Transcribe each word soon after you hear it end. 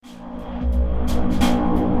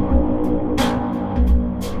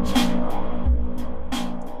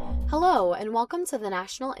and welcome to the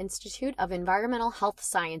National Institute of Environmental Health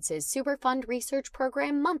Sciences Superfund Research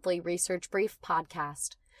Program Monthly Research Brief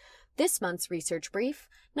podcast. This month's research brief,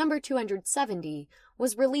 number 270,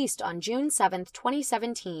 was released on June 7,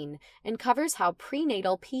 2017, and covers how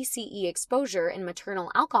prenatal PCE exposure and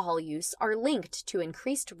maternal alcohol use are linked to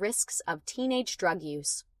increased risks of teenage drug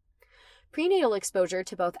use. Prenatal exposure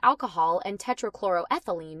to both alcohol and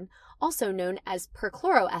tetrachloroethylene, also known as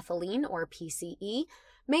perchloroethylene or PCE,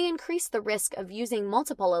 may increase the risk of using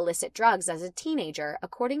multiple illicit drugs as a teenager,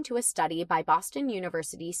 according to a study by Boston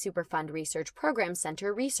University Superfund Research Program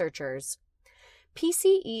Center researchers.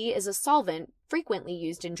 PCE is a solvent frequently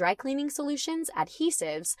used in dry cleaning solutions,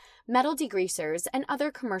 adhesives, metal degreasers, and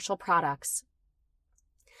other commercial products.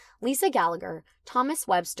 Lisa Gallagher, Thomas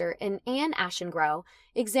Webster, and Anne Ashengrow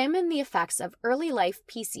examined the effects of early life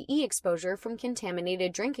PCE exposure from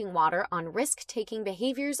contaminated drinking water on risk-taking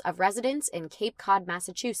behaviors of residents in Cape Cod,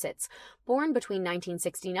 Massachusetts, born between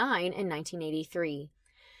 1969 and 1983.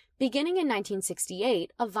 Beginning in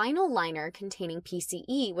 1968, a vinyl liner containing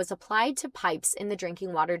PCE was applied to pipes in the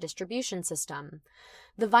drinking water distribution system.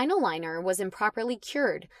 The vinyl liner was improperly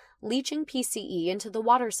cured, leaching PCE into the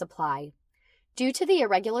water supply. Due to the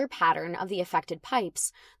irregular pattern of the affected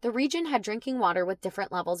pipes, the region had drinking water with different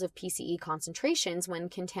levels of PCE concentrations when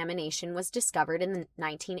contamination was discovered in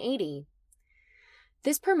 1980.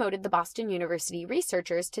 This promoted the Boston University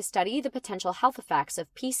researchers to study the potential health effects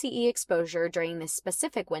of PCE exposure during this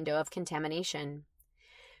specific window of contamination.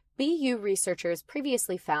 BU researchers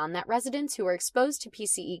previously found that residents who were exposed to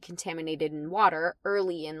PCE contaminated in water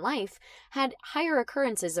early in life had higher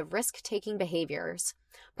occurrences of risk-taking behaviors,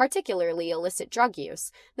 particularly illicit drug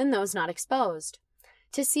use, than those not exposed.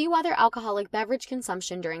 To see whether alcoholic beverage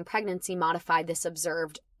consumption during pregnancy modified this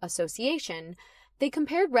observed association, they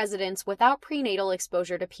compared residents without prenatal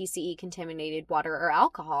exposure to PCE-contaminated water or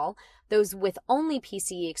alcohol, those with only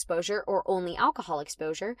PCE exposure or only alcohol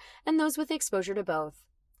exposure, and those with exposure to both.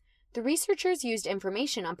 The researchers used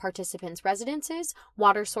information on participants' residences,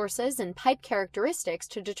 water sources, and pipe characteristics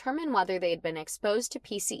to determine whether they had been exposed to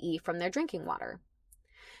PCE from their drinking water.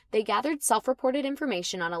 They gathered self-reported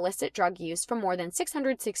information on illicit drug use from more than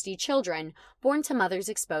 660 children born to mothers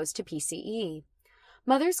exposed to PCE.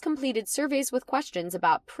 Mothers completed surveys with questions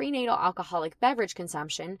about prenatal alcoholic beverage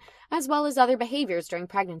consumption, as well as other behaviors during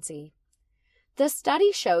pregnancy. The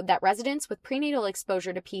study showed that residents with prenatal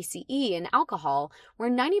exposure to PCE and alcohol were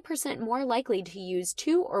 90% more likely to use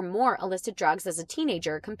 2 or more illicit drugs as a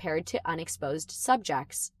teenager compared to unexposed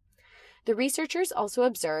subjects. The researchers also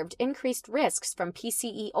observed increased risks from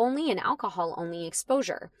PCE-only and alcohol-only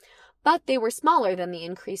exposure, but they were smaller than the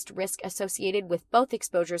increased risk associated with both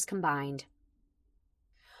exposures combined.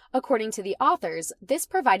 According to the authors, this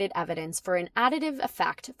provided evidence for an additive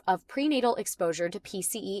effect of prenatal exposure to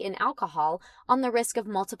PCE and alcohol on the risk of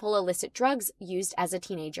multiple illicit drugs used as a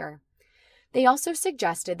teenager. They also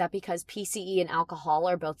suggested that because PCE and alcohol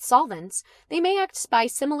are both solvents, they may act by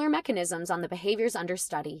similar mechanisms on the behaviors under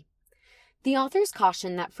study. The authors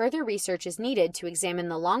cautioned that further research is needed to examine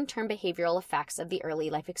the long-term behavioral effects of the early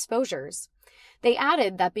life exposures. They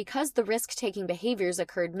added that because the risk-taking behaviors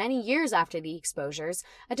occurred many years after the exposures,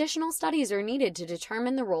 additional studies are needed to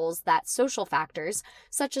determine the roles that social factors,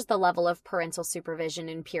 such as the level of parental supervision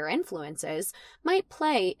and peer influences, might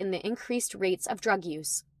play in the increased rates of drug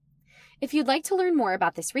use. If you'd like to learn more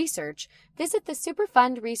about this research, visit the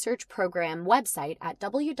Superfund Research Program website at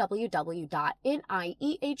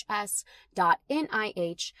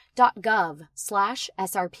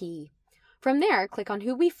www.niehs.nih.gov/SRP. From there, click on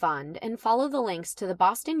Who We Fund and follow the links to the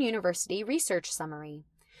Boston University Research Summary.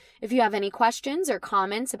 If you have any questions or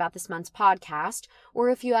comments about this month's podcast,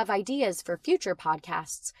 or if you have ideas for future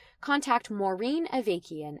podcasts, contact Maureen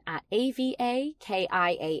Avakian at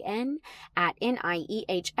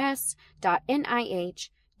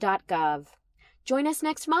avakian@niehs.nih.gov. Join us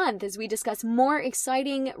next month as we discuss more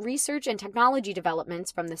exciting research and technology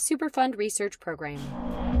developments from the Superfund Research Program.